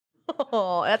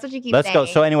Oh, that's what you keep Let's saying. go.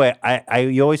 So anyway,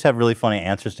 you always have really funny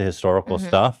answers to historical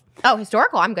stuff. Oh,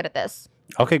 historical. I'm good at this.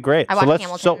 Okay, great. I watched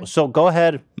Hamilton. So go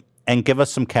ahead and give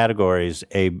us some categories.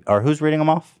 Or who's reading them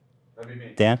off? That'd be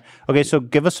me. Dan? Okay, so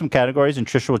give us some categories and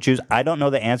Trisha will choose. I don't know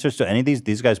the answers to any of these.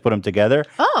 These guys put them together.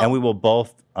 Oh. And we will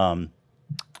both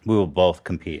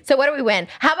compete. So what do we win?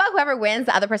 How about whoever wins,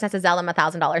 the other person has to Zell them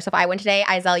 $1,000. So if I win today,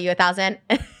 I Zell you 1,000.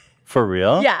 For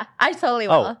real? Yeah, I totally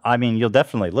will. Oh, I mean, you'll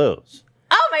definitely lose.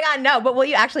 Oh my God, no! But will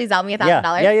you actually Zell me $1,000?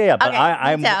 Yeah. But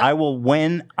Okay, I will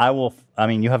win. I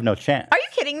mean, you have no chance. Are you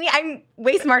kidding me? I'm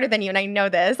way smarter than you, and I know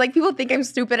this. Like, people think I'm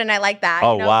stupid, and I like that.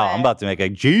 Oh you know, wow, but... I'm about to make a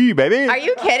G, baby. Are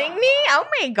you kidding me? Oh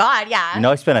my God, yeah. You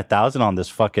know, I spent $1,000 on this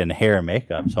fucking hair and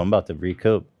makeup, so I'm about to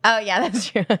recoup. Oh yeah, that's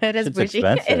true. It is It's bougie.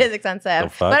 expensive. It is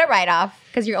expensive. fuck? But a write off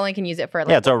because you only can use it for. Like,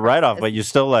 Yeah, it's a write off, but you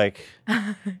still like.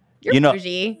 You're you know,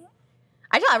 bougie.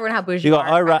 I tell everyone how bougie you you go, are.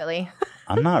 all right. Privately.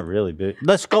 I'm not really bougie.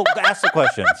 Let's go ask the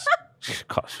questions.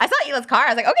 I saw Hila's car.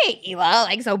 I was like, okay, Hila,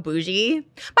 like so bougie.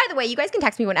 By the way, you guys can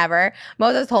text me whenever.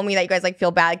 Moses told me that you guys like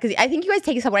feel bad because I think you guys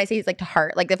take what I say is like to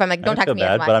heart. Like if I'm like, don't text feel me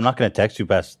bad, as much. but I'm not going to text you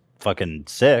past fucking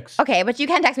 6. Okay, but you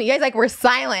can text me. You guys like were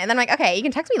silent, and then I'm like, okay, you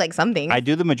can text me like something. I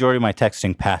do the majority of my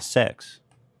texting past 6.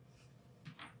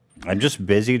 I'm just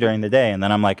busy during the day, and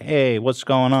then I'm like, hey, what's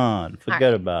going on?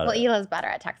 Forget about well, it. Hila's better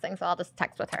at texting, so I'll just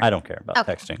text with her. I don't care about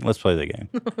Okay. texting. Let's play the game.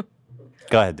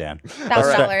 Go ahead, Dan.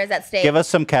 $1,000 at stake. Give us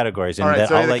some categories, and All right, then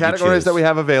so I'll the let you categories choose. that we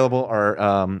have available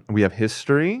are we have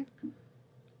history,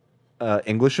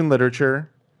 English and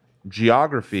literature,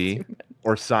 geography,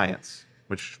 or science.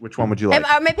 Which one would you like?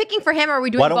 Am I picking for him, or are we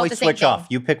doing Why don't both we the same switch thing? off?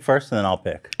 You pick first, and then I'll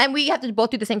pick. And we have to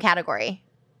both do the same category.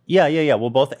 Yeah.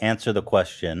 We'll both answer the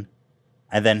question,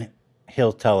 and then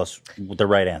he'll tell us the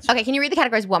right answer. Okay, can you read the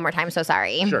categories one more time? So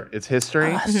sorry. Sure. It's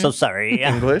history, So sorry.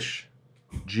 English,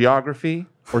 geography,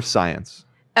 or science.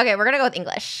 Okay, we're gonna go with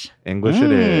English. English it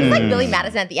is. It's like Billy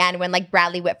Madison at the end when like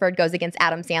Bradley Whitford goes against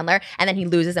Adam Sandler and then he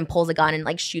loses and pulls a gun and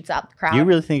like shoots out the crowd. You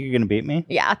really think you're gonna beat me?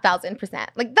 Yeah, 1,000%.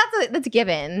 Like that's a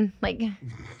given. Like. And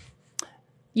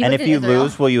lived if in you Israel.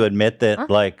 lose, will you admit that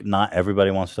like not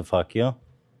everybody wants to fuck you?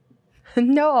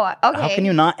 No. Okay. How can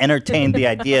you not entertain the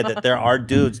idea that there are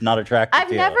dudes not attracted I've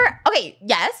to never. Okay.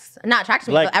 Yes. Not attracted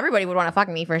to me. Like- But everybody would want to fuck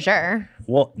me for sure. you?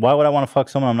 Well, why would I want to fuck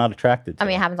someone I'm not attracted to? I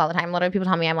mean, it happens all the time. Literally, people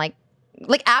tell me I'm like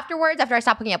afterwards, after I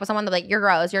stop hooking up with someone, they're like, "You're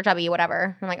gross. You're chubby.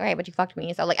 Whatever." I'm like, "All right, but you fucked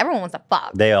me." So like, everyone wants to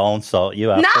fuck. They all insult you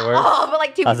Not afterwards. all, but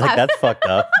like two I was people. like, have- that's fucked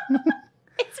up.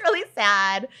 It's really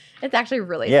sad. It's actually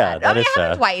really Yeah, sad. that I mean, is it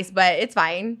happened sad. twice, but it's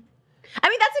fine. I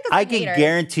mean, that's because I can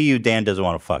guarantee you Dan doesn't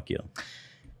want to fuck you.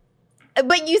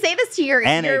 But you say this to your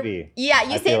And your- AB. Yeah,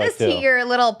 you I say feel this like to too. your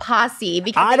little posse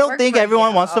because I it don't works think for everyone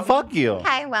you. wants to fuck you.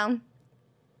 Okay, well,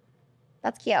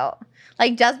 that's cute.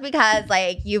 Like just because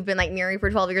like you've been like married for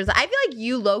 12 years, I feel like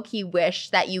you low key wish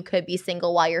that you could be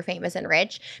single while you're famous and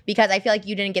rich because I feel like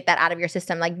you didn't get that out of your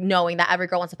system, like knowing that every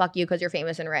girl wants to fuck you because you're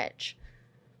famous and rich.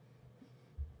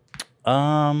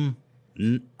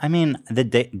 I mean, the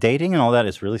dating and all that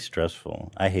is really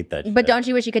stressful. I hate that. But shit. don't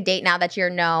you wish you could date now that you're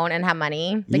known and have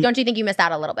money? Like, don't you think you missed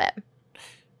out a little bit?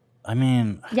 I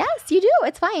mean, Yes, you do.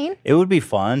 It's fine. it would be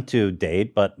fun to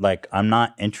date, but like, I'm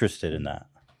not interested in that.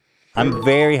 I'm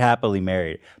very happily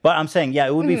married, but I'm saying, yeah,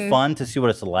 it would be fun to see what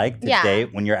it's like to Yeah.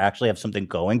 date when you actually have something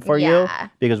going for Yeah. you.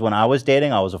 Because when I was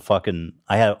dating, I was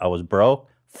I was broke,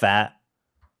 fat.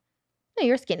 No,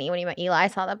 you're skinny when you met Eli. I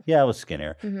saw that. Yeah, I was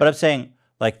skinnier. Mm-hmm. But I'm saying,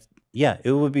 like, yeah,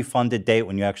 it would be fun to date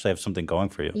when you actually have something going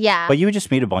for you. Yeah. But you would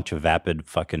just meet a bunch of vapid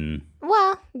fucking.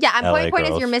 Well, yeah. And LA point is,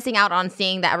 girls. you're missing out on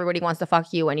seeing that everybody wants to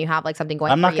fuck you when you have like something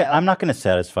going I'm for you. not gonna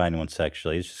sasatisfy anyone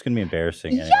sexually. It's just gonna be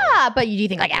embarrassing. Anyway. Yeah, but you do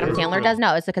think like Adam Sandler does?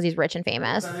 No, it's because he's rich and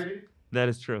famous. That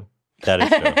is true. That is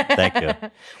true. Thank you.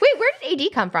 Wait, where did AD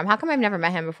come from? How come I've never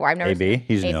met him before? I've never AB? seen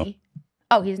He's AD. new.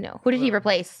 Oh, he's new. Who did he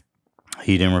replace?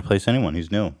 He didn't replace anyone.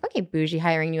 He's new. Okay, bougie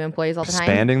hiring new employees all the time.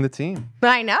 Expanding the team.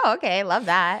 I know. Okay, love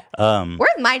that.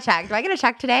 Where's my check? Do I get a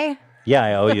check today? Yeah,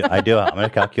 I owe you. I do. I'm gonna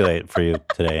calculate for you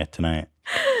tonight.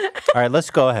 All right, let's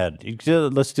go ahead.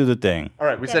 Let's do the thing. All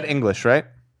right, we said English, right?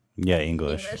 Yeah,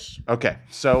 English. Okay,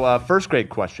 so first grade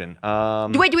question.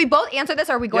 Wait, do we both answer this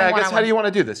or are we going Yeah, I one guess on how do you one?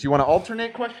 want to do this? You want to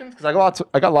alternate questions? Because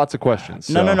I got lots of questions.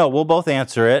 No, so- no. We'll both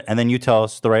answer it, and then you tell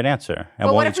us the right answer, and But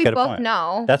we'll what if each we get a both point.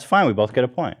 know? That's fine. We both get a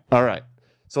point. All right,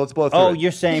 so let's blow through Oh, it.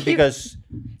 you're saying because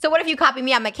So what if you copy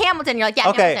me? I'm like Hamilton. You're like, yeah,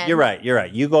 okay, Hamilton. you're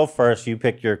right. You go first. You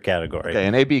pick your category. Okay,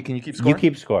 and AB, can you keep score? You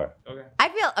keep score. I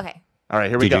feel okay. All right,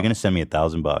 here we Dude, go. you're gonna send me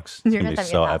 $1,000. It's You're gonna gonna be send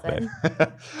me so epic.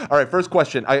 1,000. All right, first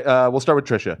question. We'll start with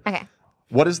Trisha. Okay,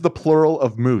 What is the plural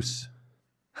of moose?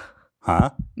 Huh?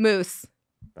 moose.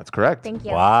 That's correct. Thank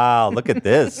you. Wow, look at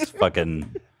this.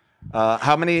 Fucking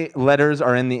How many letters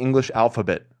are in the English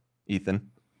alphabet, Ethan?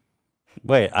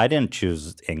 Wait, I didn't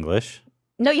choose English.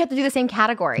 No, you have to do the same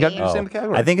category. You have to do the same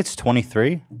category. I think it's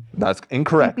 23. That's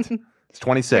incorrect. It's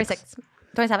 26. 26.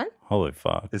 27? Holy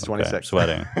fuck. It's Okay, 26.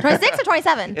 sweating. 26 or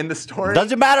 27? In the story,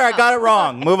 Doesn't matter. I got it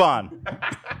wrong. Move on.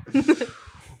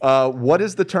 what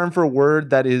is the term for a word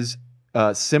that is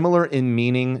similar in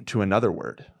meaning to another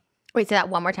word? Wait, say that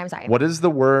one more time. Sorry. What is the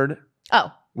word?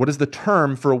 Oh, What is the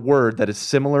term for a word that is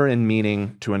similar in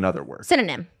meaning to another word?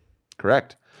 synonym.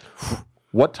 Correct.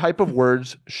 What type of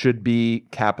words should be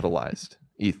capitalized,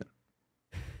 Ethan?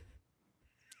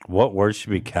 What word should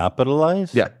be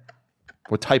capitalized? Yeah.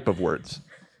 What type of words?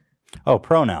 Oh,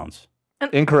 pronouns.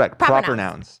 Incorrect. Proper Proper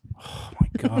nouns. Oh my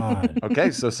God.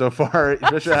 Okay, so far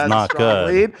Trisha has not a strong good.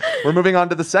 lead. We're moving on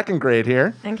to the second grade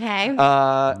here. Okay.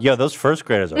 Yo, those first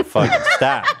graders are fucking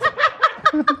stacked.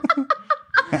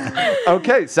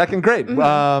 Okay, second grade.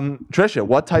 Trisha,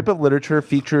 what type of literature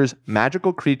features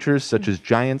magical creatures such as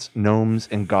giants, gnomes,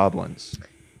 and goblins?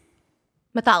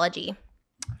 Mythology.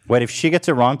 Wait, if she gets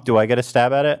it wrong, do I get a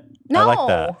stab at it? I like No.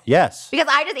 that. Yes. Because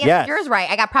I just answered Yes. yours right.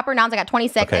 I got proper nouns. I got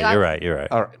 26. Okay, I got, you're right. You're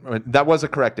right. All right, that was a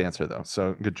correct answer though,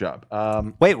 so good job.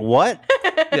 Wait, what?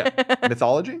 Yeah,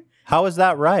 mythology, How is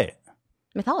that right?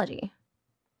 Mythology.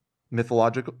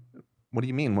 mythological. What do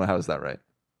you mean? How is that right?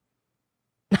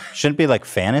 Shouldn't it be like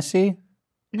fantasy?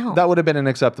 No. That would have been an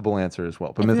acceptable answer as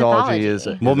well. But It's mythology mythology.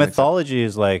 is Well, an mythology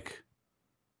is like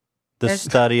the There's-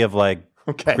 study of like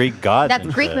Okay. Greek gods. That's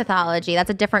and Greek shit. mythology. That's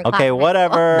a different class Okay, of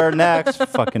whatever. Next.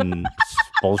 Fucking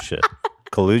bullshit.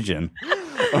 Collusion.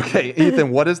 Okay, Ethan,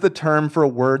 what is the term for a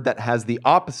word that has the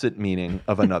opposite meaning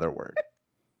of another word?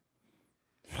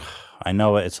 I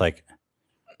know it. It's like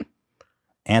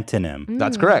antonym.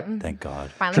 That's correct. Thank God.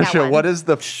 Finally got Trisha, one. what is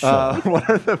the Shut what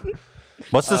are the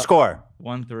What's the score?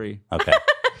 1-3. Okay.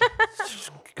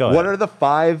 Go ahead. what are the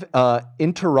 5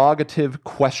 interrogative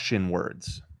question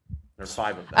words? There's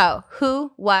 5 of them. Oh,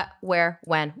 who, what, where,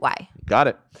 when, why? Got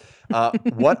it.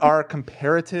 What are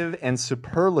comparative and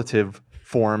superlative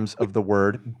forms of the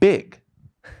word big?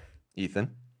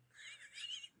 Ethan.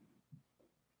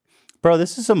 Bro,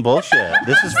 this is some bullshit.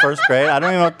 This is first grade. I don't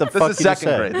even know what the This fuck is you just second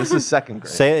said. grade. This is second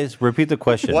grade. Say it. Repeat the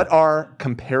question. What are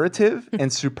comparative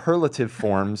and superlative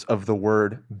forms of the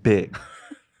word big?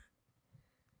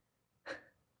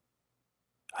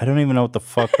 I don't even know what the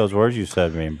fuck those words you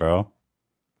said mean, bro.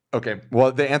 Okay.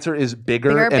 Well, the answer is bigger,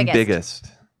 Bigger, and biggest.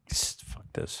 Fuck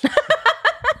this.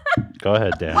 Go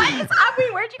ahead, Dan. What is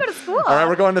happening? Where'd you go to school? All right,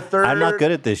 we're going to third. I'm not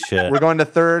good at this shit. We're going to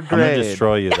third I'm grade. gonna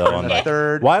destroy you though on that.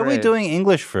 Third Why are we grade. doing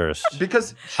English first?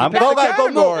 Because I'm picked go the back, go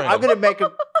move. category. I'm gonna make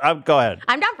a. Go ahead.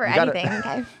 I'm down for gotta-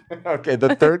 anything. Okay. Okay,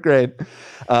 the third grade.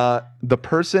 The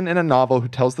person in a novel who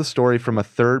tells the story from a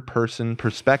third-person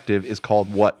perspective is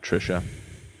called what, Trisha?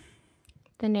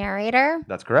 The narrator.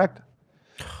 That's correct.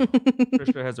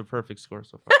 Trisha has a perfect score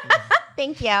so far.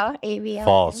 Thank you, ABL.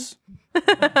 False.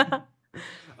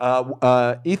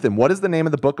 Ethan, what is the name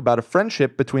of the book about a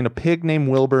friendship between a pig named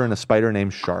Wilbur and a spider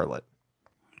named Charlotte?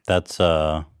 That's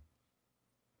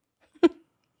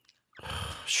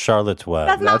Charlotte's Web.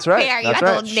 That's not That's right. fair. You That's got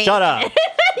right. the name. Shut up.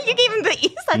 You gave him the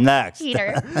such Next.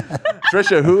 cheater.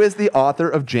 Trisha, who is the author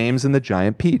of James and the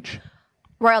Giant Peach?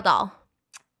 Royal Dahl.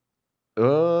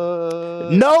 No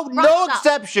Ronald Dahl.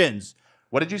 exceptions.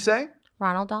 What did you say?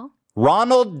 Ronald Dahl.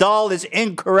 Ronald Dahl is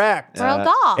incorrect. Royal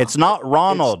Dahl. It's not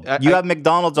Ronald. It's- You have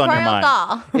McDonald's on your Royal mind.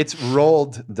 Dahl. It's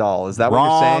Roald Dahl. Is that what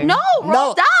Wrong. you're saying? No,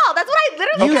 Royal Dahl. That's what I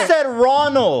literally You said. said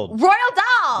Ronald. Royal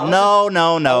Dahl.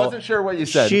 No. I wasn't sure what you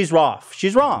said. She's off.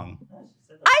 She's wrong.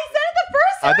 I said it the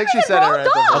first time. I think she said it Roald right the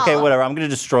Dahl. Okay, whatever. I'm gonna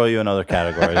destroy you in other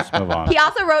categories. Move on. He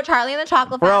also wrote Charlie and the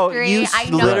Chocolate Bro, Factory. you I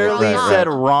know literally Roald said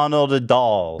Dahl. Ronald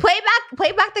Dahl.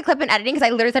 Play back the clip in editing because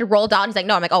I literally said Roald Dahl. And he's like,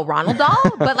 no. I'm like, oh, Ronald Dahl?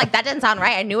 But like, that didn't sound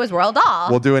right. I knew it was Royal Dahl.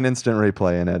 We'll do an instant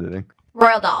replay in editing.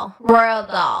 Royal Dahl. Royal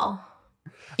Dahl.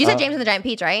 You said James and the Giant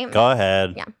Peach, right? Go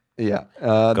ahead. Yeah. Yeah.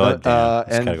 Go ahead, Dan.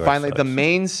 This And category finally, the sucks.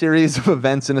 main series of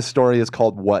events in a story is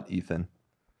called what, Ethan?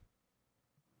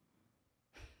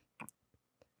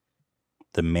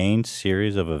 The main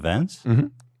series of events?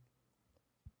 Mhm.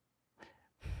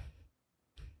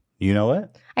 You know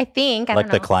it? I think. I Like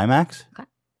don't the know. climax?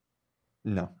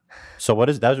 No. So what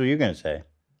is that's what you're gonna say?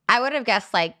 I would have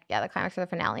guessed like, yeah, the climax of the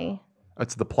finale.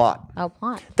 It's the plot. Oh,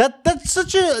 plot. That's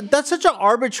such an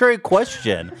arbitrary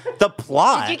question. The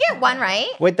plot. Did you get one right?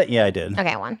 Wait, yeah, I did.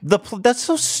 Okay, one. That's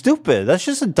so stupid. That's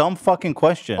just a dumb fucking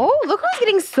question. Oh, look who's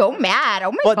getting so mad.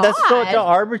 Oh my but god. that's such an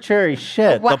arbitrary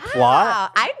shit. Wow. The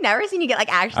plot. I've never seen you get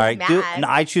like actually All right, mad. no,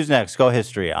 I choose next. Go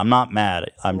history. I'm not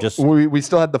mad. I'm just We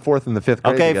still had the fourth and the fifth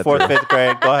grade. to okay. get Fourth, through. fifth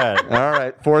grade. Go ahead. All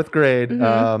right, fourth grade.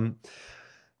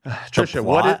 Trisha,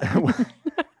 plot?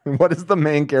 what is the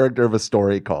main character of a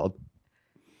story called?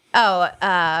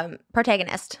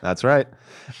 Protagonist. That's right.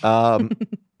 7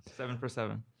 for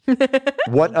 7.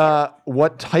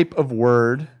 What type of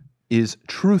word is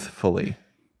truthfully,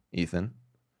 Ethan?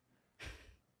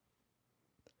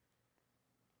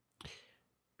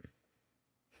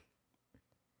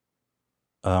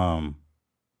 May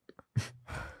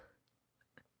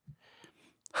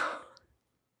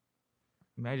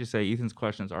I just say, Ethan's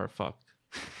questions are fucked.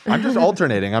 I'm just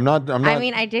alternating. I'm not. I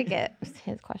mean, I did get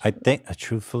his question. I think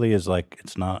truthfully is like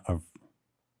it's not a.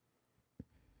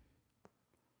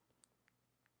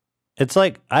 It's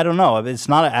like I don't know. It's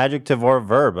not an adjective or a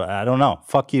verb. I don't know.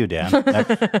 Fuck you, Dan.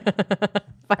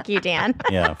 Fuck you, Dan.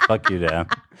 Yeah, fuck you, Dan.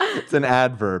 It's an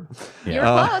adverb. You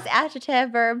were close.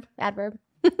 Adjective, verb, adverb.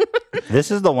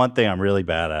 This is the one thing I'm really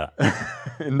bad at.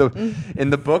 In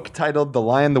the book titled "The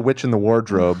Lion, the Witch, and the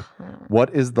Wardrobe,"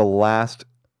 what is the last?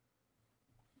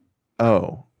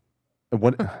 Oh,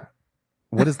 what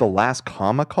is the last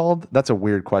comma called? That's a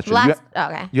weird question.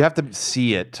 Okay. You have to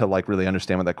see it to like really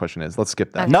understand what that question is. Let's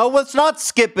skip that. No, let's not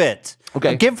skip it.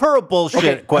 Okay. Give her a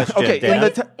bullshit question. Okay,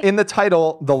 Dan. in the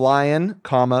title, the lion,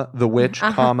 comma, the witch,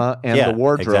 comma, and Yeah, the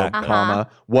wardrobe, exactly. comma.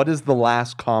 What is the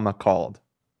last comma called?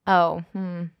 Oh.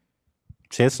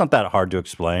 See, it's not that hard to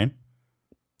explain.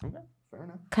 Okay, fair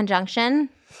enough. Conjunction.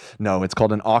 No, it's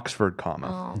called an Oxford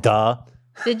comma. Oh. Duh.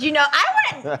 Did you know? I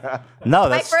wouldn't. No, My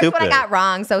that's first stupid. one I got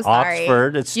wrong, so sorry.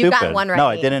 Oxford, it's You stupid. got one right. No,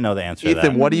 I didn't know the answer to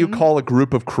Ethan, that. what do you call a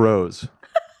group of crows?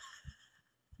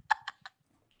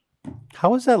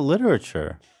 How is that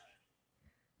literature?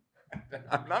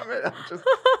 I'm just...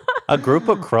 A group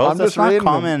of crows? I'm That's just not reading them.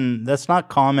 common. That's not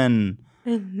common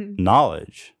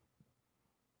knowledge.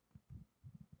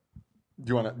 Do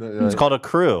you want to? It's called a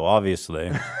crew,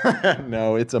 obviously.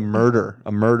 No, it's a murder.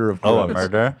 A murder of crows. Oh, a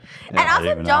murder? And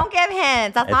also, don't give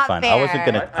hints. That's It's not fine. fair. I I wasn't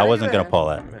didn't gonna give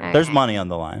pull a it. There's money on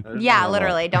the line. Yeah,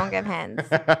 literally. Don't give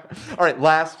hints. All right,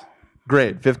 last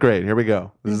grade, 5th grade. Here we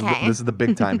go. Okay. This is the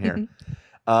big time here.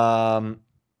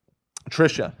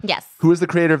 Trisha. Yes. Who is the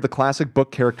creator of the classic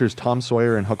book characters Tom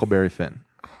Sawyer and Huckleberry Finn?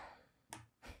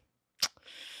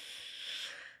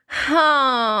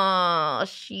 Oh,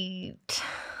 shoot.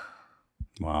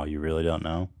 Wow, you really don't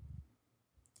know?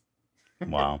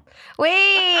 Wow. Wait,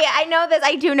 I know this.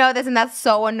 I do know this, and that's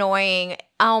so annoying.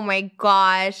 Oh my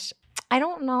gosh. I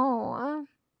don't know.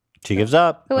 She gives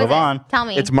up. Who is Move it? on. Tell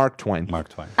me. It's Mark Twain. Mark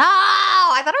Twain.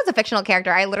 Oh, I thought it was a fictional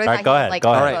character. I literally All right, thought go he ahead, was like go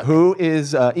a ahead. All right, book. who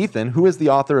is Ethan? Who is the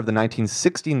author of the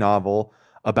 1960 novel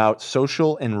about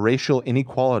social and racial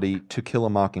inequality, To Kill a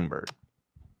Mockingbird?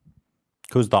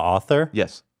 Who's the author?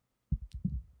 Yes.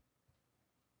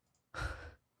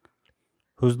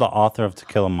 Who's the author of To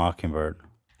Kill a Mockingbird?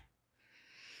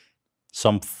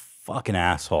 Some fucking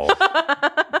asshole.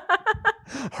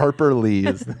 Harper Lee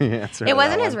is the answer. It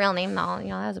wasn't his real name though. You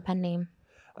know, that was a pen name.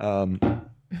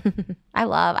 I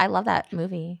love that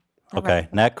movie. Okay,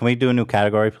 Nick, can we do a new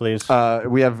category, please?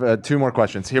 We have 2 more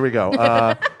questions. Here we go.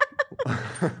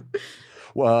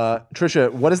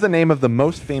 Trisha, what is the name of the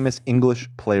most famous English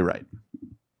playwright?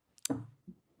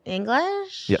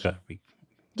 English? Yeah. Okay.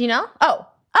 Do you know?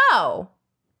 Oh.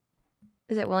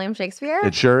 Is it William Shakespeare?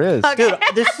 It sure is. Okay. Dude,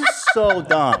 this is so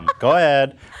dumb. Go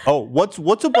ahead. Oh, what's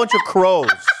a bunch of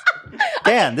crows?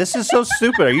 Dan, this is so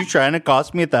stupid. Are you trying to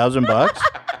cost me $1,000?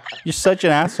 You're such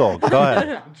an asshole. Go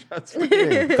ahead.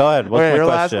 Go ahead. What's Okay, my your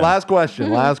question? last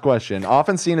question. Last question.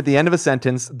 Often seen at the end of a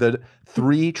sentence, the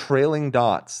 3 trailing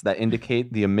dots that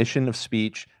indicate the omission of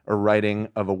speech or writing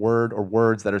of a word or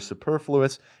words that are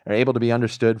superfluous are able to be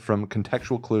understood from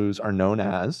contextual clues are known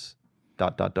as ...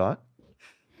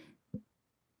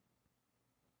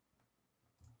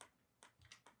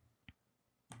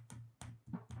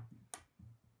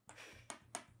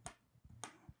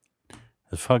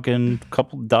 A fucking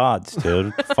couple dots,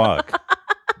 dude. Fuck.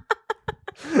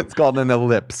 It's called an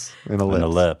ellipse. An ellipse. An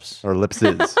ellipse. Or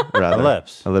ellipses, rather.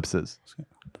 Ellipse. Ellipses.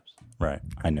 Right.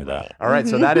 I knew that. All right,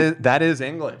 so that is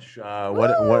English.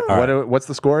 What's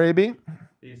the score, AB?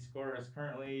 The score is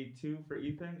currently 2 for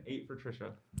Ethan, 8 for Trisha.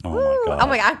 Oh my god. Oh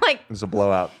my god. I'm like, It's a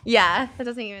blowout. yeah. That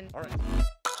doesn't even. All right.